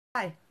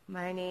Hi,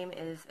 my name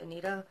is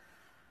Anita.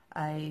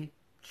 I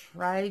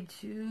tried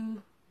to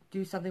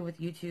do something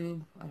with YouTube,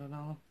 I don't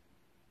know,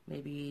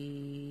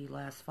 maybe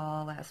last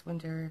fall, last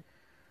winter,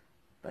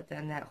 but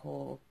then that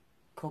whole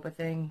COPA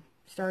thing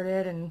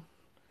started and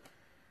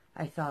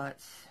I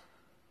thought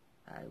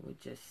I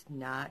would just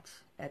not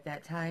at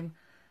that time,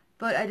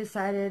 but I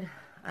decided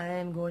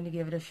I'm going to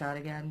give it a shot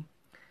again.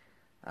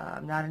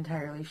 I'm not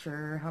entirely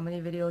sure how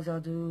many videos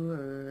I'll do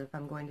or if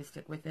I'm going to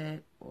stick with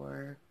it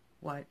or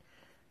what,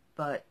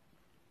 but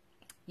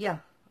yeah,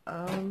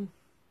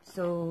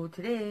 so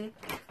today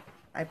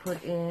I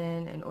put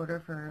in an order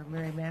for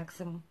Mary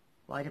Maxim.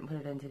 Well, I didn't put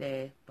it in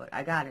today, but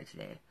I got it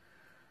today.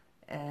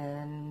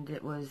 And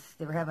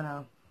they were having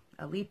a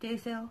leap day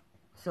sale.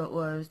 So it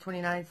was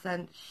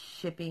 29-cent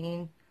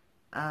shipping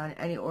on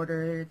any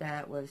order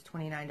that was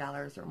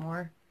 $29 or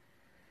more.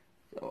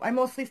 So I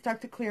mostly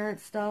stuck to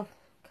clearance stuff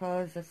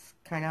because that's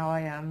kind of how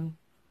I am.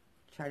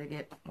 Try to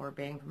get more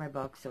bang for my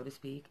buck, so to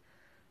speak.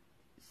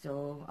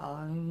 So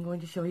I'm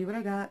going to show you what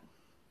I got.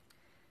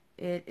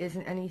 It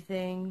isn't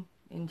anything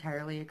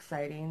entirely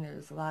exciting.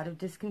 There's a lot of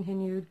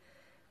discontinued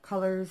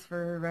colors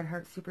for Red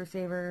Heart Super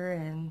Saver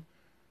and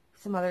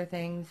some other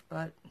things,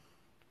 but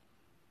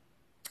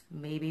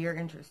maybe you're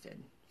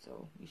interested.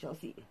 So we shall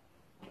see.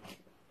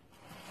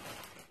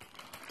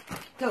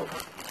 So,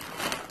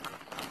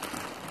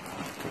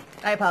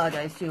 I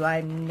apologize too.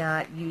 I'm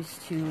not used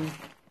to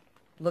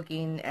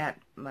looking at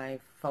my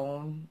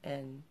phone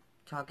and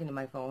talking to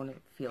my phone.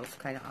 It feels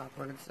kind of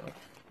awkward, so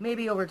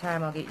maybe over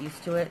time I'll get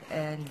used to it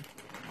and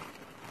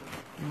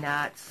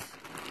not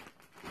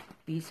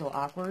be so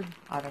awkward.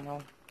 I don't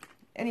know.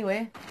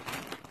 Anyway,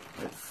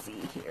 let's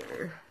see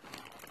here.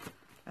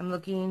 I'm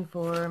looking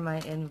for my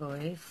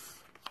invoice.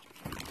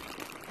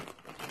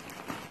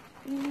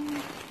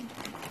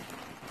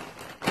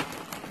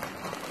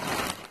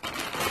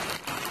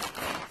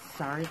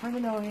 Sorry for the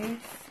noise.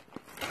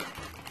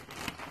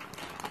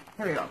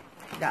 Here we go.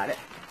 Got it.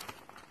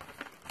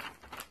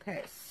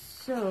 Okay,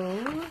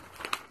 so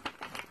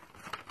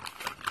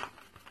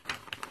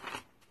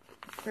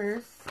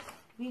first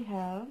we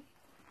have,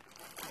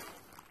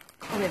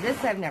 okay,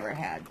 this I've never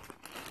had.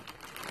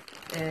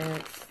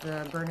 It's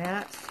the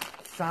Bernat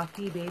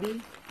Softy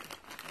Baby.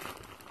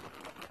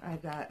 I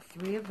got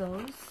 3 of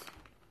those,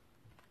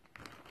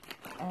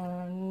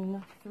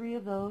 and 3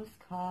 of those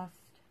cost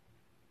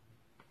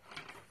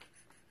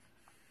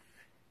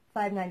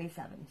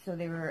 $5.97. So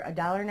they were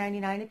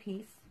 $1.99 a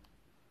piece.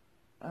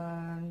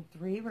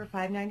 3 were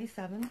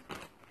 $5.97.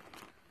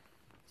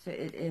 So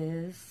it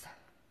is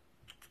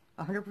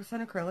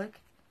 100% acrylic.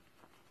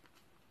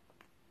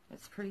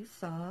 It's pretty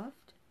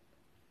soft.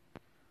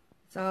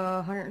 It's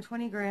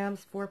 120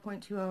 grams,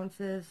 4.2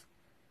 ounces,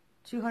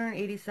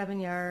 287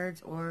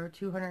 yards, or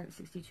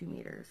 262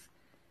 meters.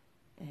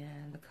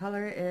 And the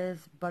color is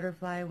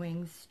Butterfly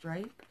Wing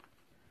Stripe.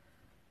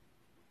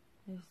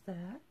 There's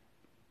that.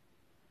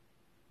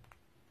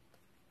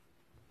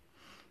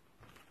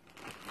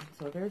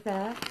 So there's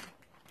that.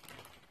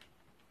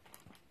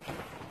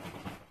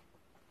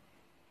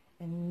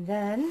 And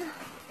then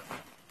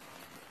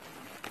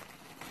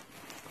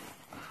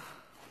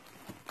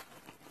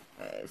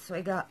so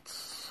I got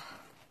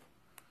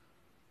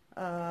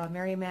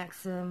Mary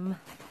Maxim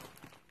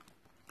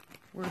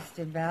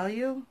Worsted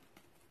Value.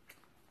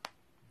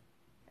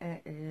 And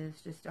it is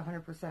just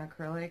 100%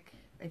 acrylic.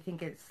 I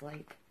think it's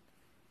like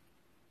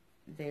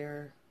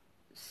their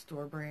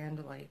store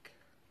brand, like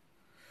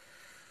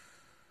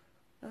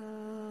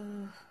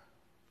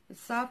it's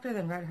softer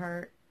than Red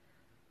Heart.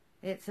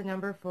 It's a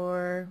number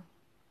 4,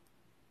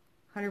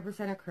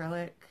 100%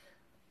 acrylic.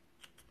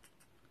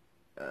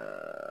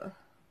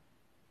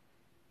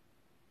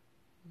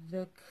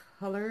 The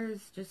color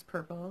is just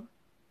purple.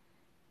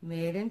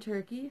 Made in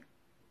Turkey.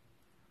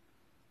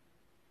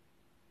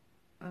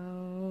 What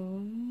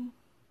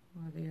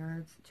are the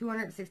yards?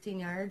 216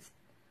 yards,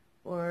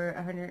 or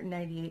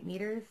 198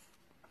 meters.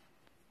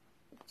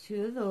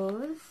 2 of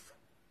those.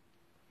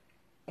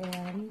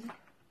 And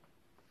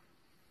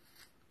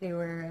they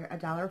were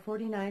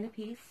 $1.49 a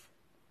piece,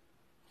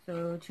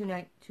 so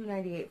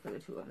 $2.98 for the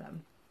 2 of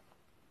them.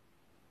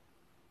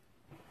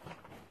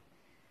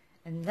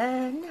 And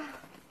then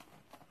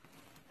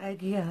I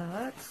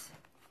got,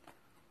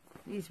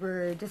 these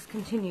were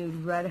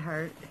discontinued Red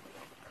Heart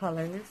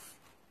colors.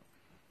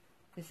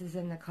 This is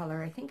in the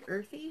color, I think,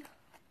 Earthy?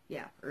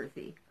 Yeah,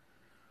 Earthy.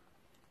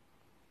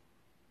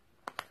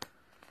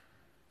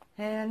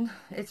 And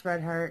it's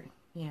Red Heart,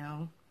 you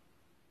know.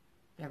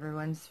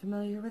 Everyone's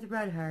familiar with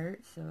Red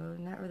Heart, so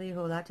not really a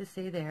whole lot to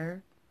say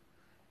there.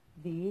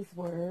 These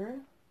were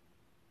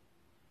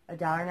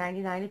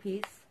 $1.99 a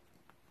piece.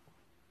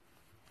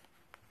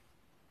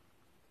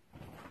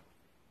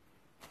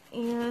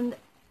 And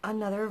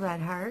another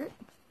Red Heart.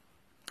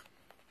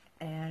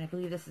 And I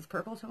believe this is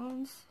purple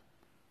tones.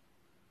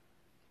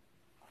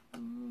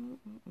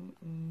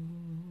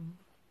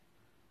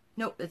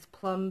 Nope, it's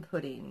plum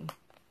pudding.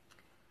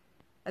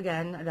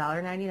 Again,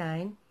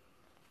 $1.99.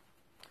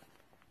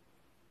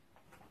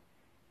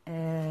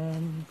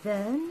 And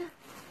then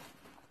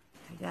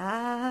I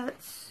got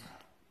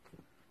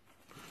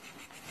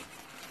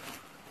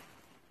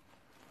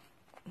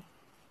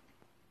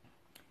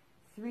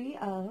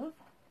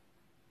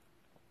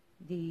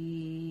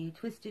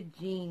Twisted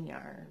Jean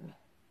yarn.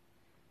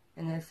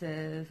 And this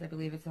is, I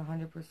believe it's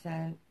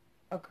 100%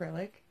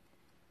 acrylic.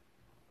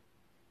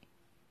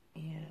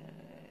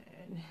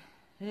 And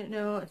I don't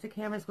know if the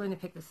camera's going to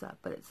pick this up,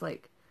 but it's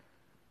like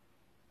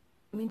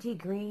minty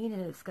green,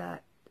 and it's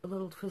got a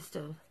little twist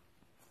of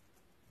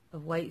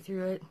white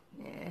through it.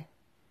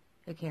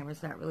 The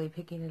camera's not really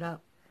picking it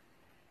up.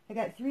 I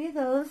got 3 of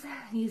those.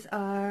 These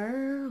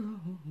are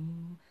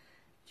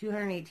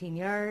 218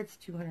 yards,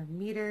 200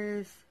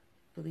 meters,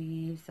 I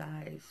believe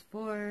size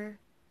 4.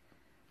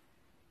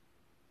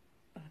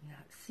 I'm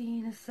not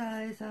seeing a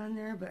size on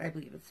there, but I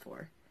believe it's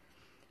 4.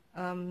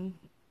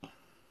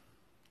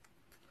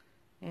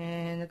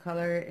 And the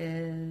color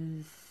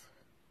is,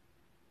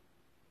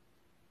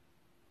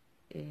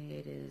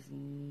 it is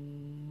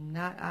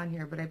not on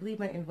here, but I believe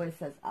my invoice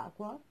says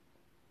aqua.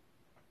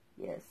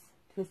 Yes,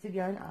 Twisted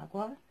Yarn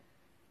Aqua.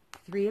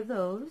 3 of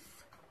those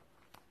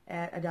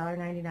at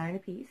 $1.99 a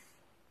piece.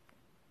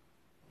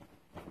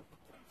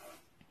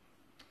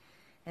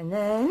 And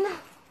then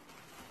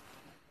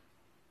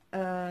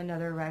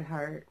another Red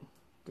Heart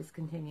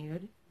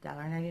discontinued,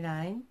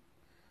 $1.99.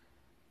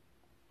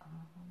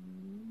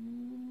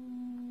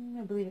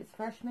 I believe it's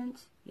Fresh Mint.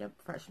 Yep,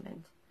 Fresh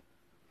Mint.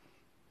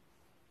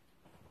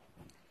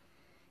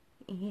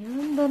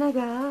 And then I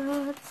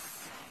got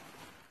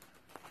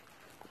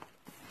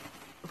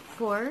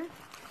 4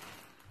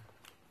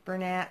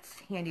 Bernat's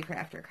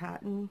Handicrafter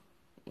Cotton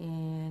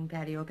in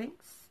Patio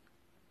Pinks.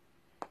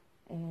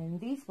 And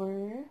these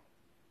were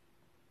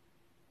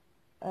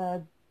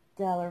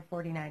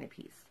 $1.49 a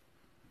piece.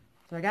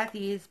 So I got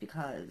these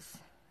because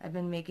I've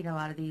been making a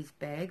lot of these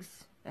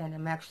bags, and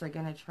I'm actually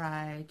going to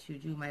try to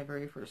do my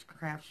very first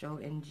craft show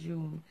in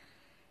June.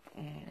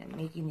 And I'm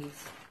making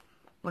these,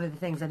 one of the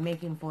things I'm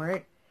making for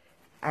it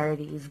are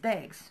these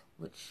bags,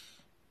 which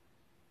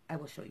I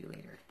will show you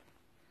later.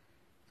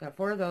 So I got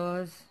 4 of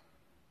those.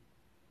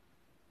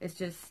 It's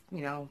just,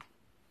 you know,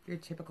 your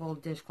typical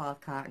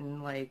dishcloth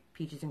cotton, like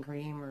peaches and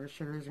cream or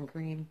sugars and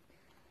cream.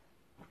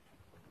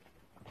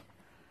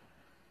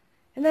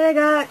 And then I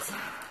got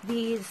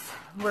these,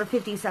 were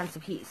 50 cents a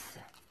piece.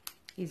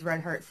 These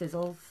Red Heart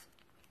Sizzles.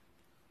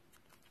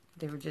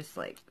 They were just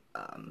like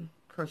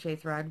crochet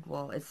thread.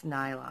 Well, it's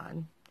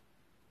nylon.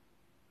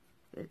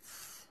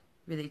 It's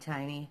really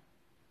tiny.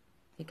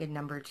 I think in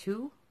number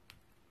 2.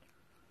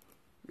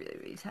 Really,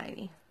 really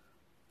tiny.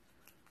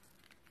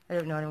 I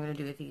don't know what I'm going to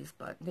do with these,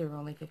 but they were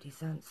only 50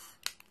 cents.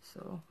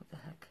 So, what the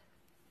heck.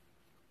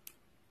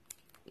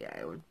 Yeah,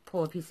 I would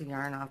pull a piece of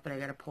yarn off, but I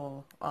got to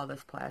pull all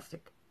this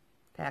plastic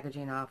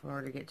packaging off in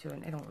order to get to it.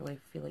 And I don't really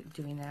feel like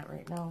doing that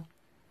right now.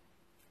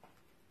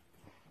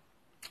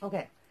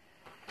 Okay.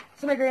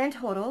 So my grand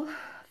total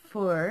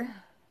for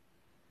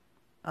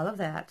all of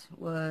that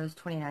was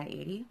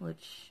 $29.80,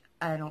 which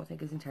I don't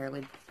think is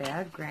entirely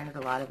bad. Granted,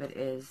 a lot of it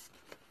is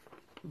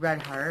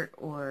Red Heart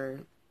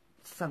or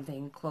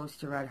something close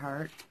to Red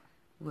Heart,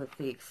 with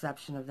the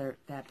exception of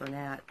that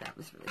Bernat. That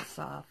was really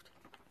soft.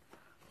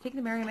 I think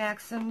the Mary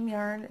Maxim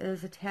yarn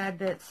is a tad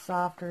bit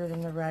softer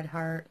than the Red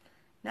Heart.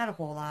 Not a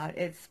whole lot.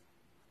 It's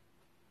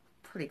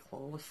pretty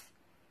close.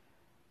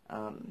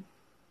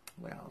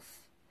 What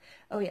else?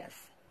 Oh,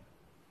 yes.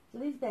 So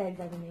these bags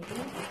I've been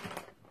making.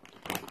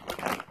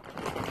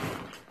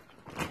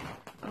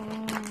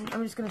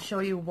 I'm just going to show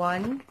you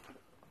one,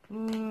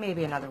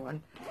 maybe another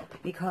one,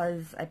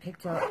 because I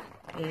picked up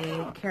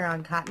a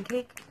Caron cotton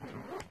cake.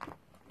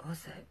 What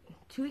was it?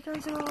 2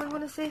 weekends ago, I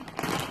want to say.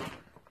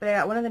 But I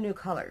got one of the new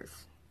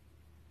colors,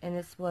 and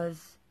this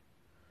was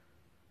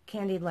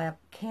candied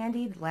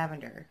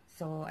lavender.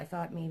 So I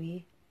thought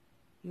maybe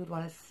you would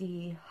want to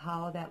see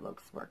how that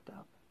looks worked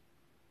up.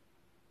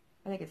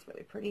 I think it's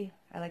really pretty.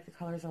 I like the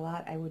colors a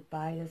lot. I would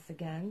buy this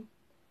again.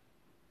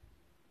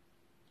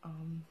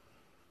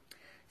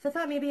 So I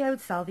thought maybe I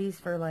would sell these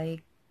for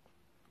like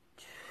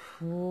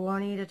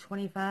 $20 to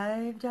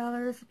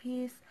 $25 a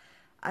piece.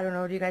 I don't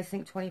know. Do you guys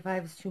think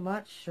 25 is too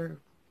much?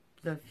 Or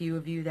the few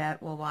of you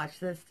that will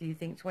watch this, do you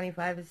think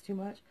 25 is too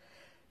much?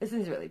 This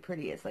is really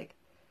pretty. It's like,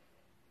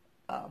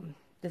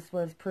 this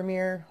was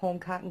Premier Home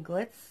Cotton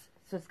Glitz.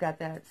 So it's got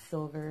that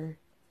silver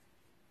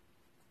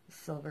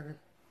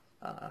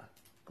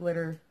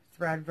glitter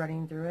thread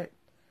running through it.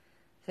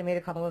 So I made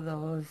a couple of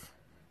those.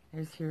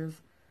 Here's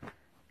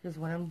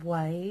one in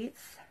white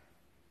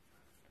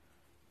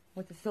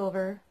with the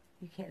silver.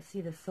 You can't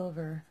see the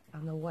silver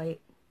on the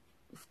white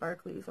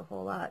sparklies a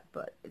whole lot,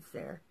 but it's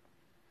there.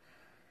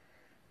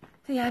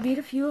 So yeah, I made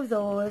a few of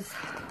those.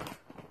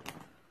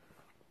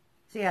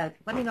 So yeah,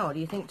 let me know. Do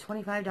you think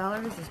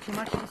 $25 is too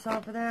much to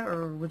sell for that,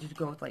 or would you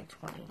go with like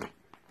 20?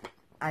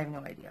 I have no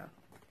idea.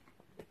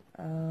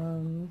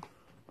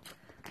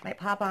 Might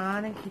pop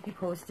on and keep you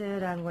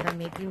posted on what I'm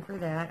making for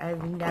that.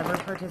 I've never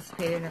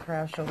participated in a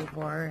craft show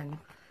before, and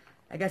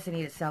I guess I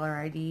need a seller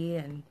ID,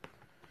 and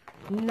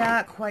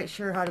not quite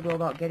sure how to go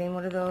about getting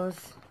one of those.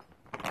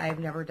 I've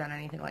never done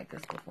anything like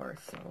this before,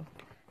 so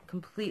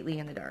completely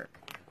in the dark.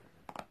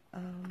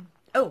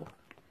 Oh,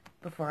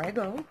 before I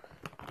go,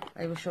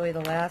 I will show you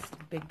the last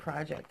big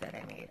project that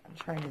I made. I'm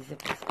trying to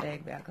zip this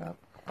bag back up,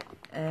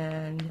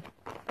 and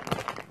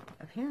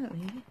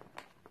apparently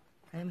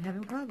I am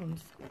having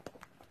problems.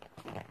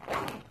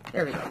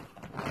 There we go.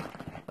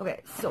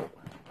 Okay, so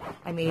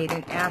I made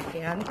an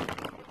afghan.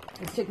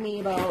 It took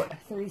me about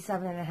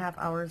 37.5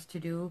 hours to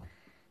do,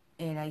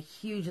 and I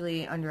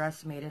hugely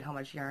underestimated how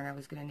much yarn I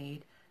was going to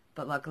need.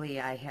 But luckily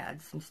I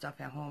had some stuff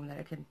at home that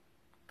I could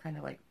kind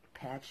of like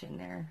patch in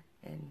there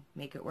and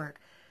make it work.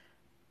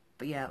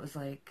 But yeah, it was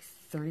like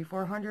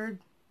 3,400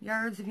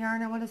 yards of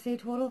yarn, I want to say,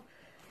 total.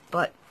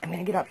 But I'm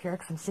going to get up here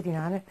because I'm sitting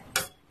on it.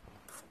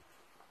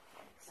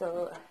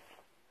 So,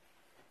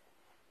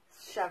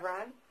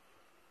 chevron.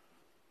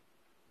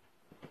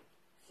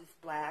 It's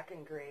just black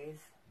and grays.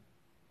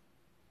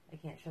 I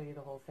can't show you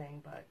the whole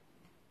thing, but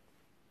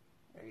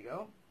there you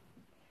go.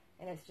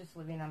 And it's just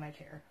living on my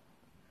chair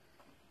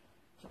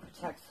to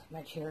protect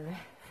my chair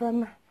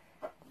from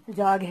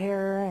dog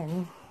hair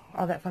and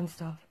all that fun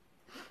stuff.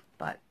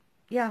 But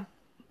yeah,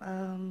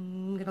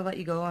 I'm gonna let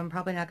you go. I'm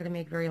probably not gonna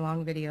make very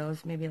long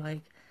videos, maybe like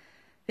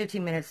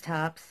 15 minutes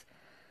tops.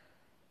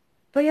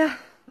 But yeah,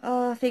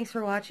 thanks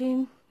for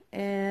watching,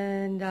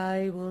 and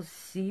I will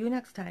see you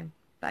next time.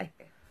 Bye.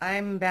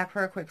 I'm back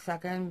for a quick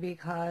second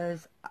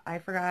because I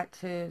forgot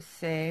to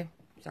say,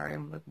 sorry,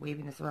 I'm like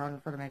waving this around in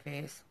front of my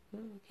face.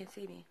 Ooh, can't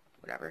see me.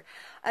 Whatever.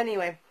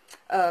 Anyway,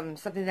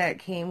 something that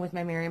came with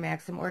my Mary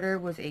Maxim order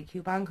was a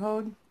coupon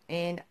code,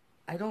 and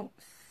I don't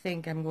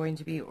think I'm going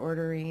to be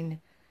ordering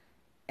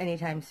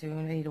anytime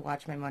soon. I need to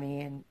watch my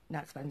money and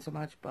not spend so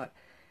much, but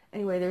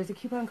anyway, there's a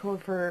coupon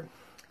code for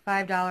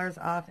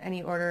 $5 off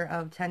any order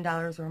of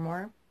 $10 or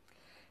more,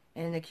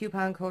 and the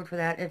coupon code for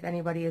that, if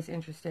anybody is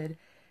interested,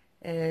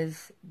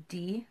 is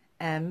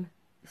DMCRDX,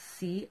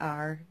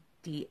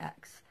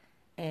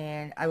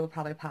 and I will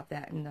probably pop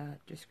that in the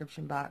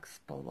description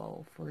box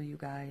below for you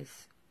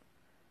guys.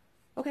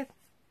 Okay,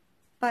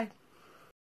 bye.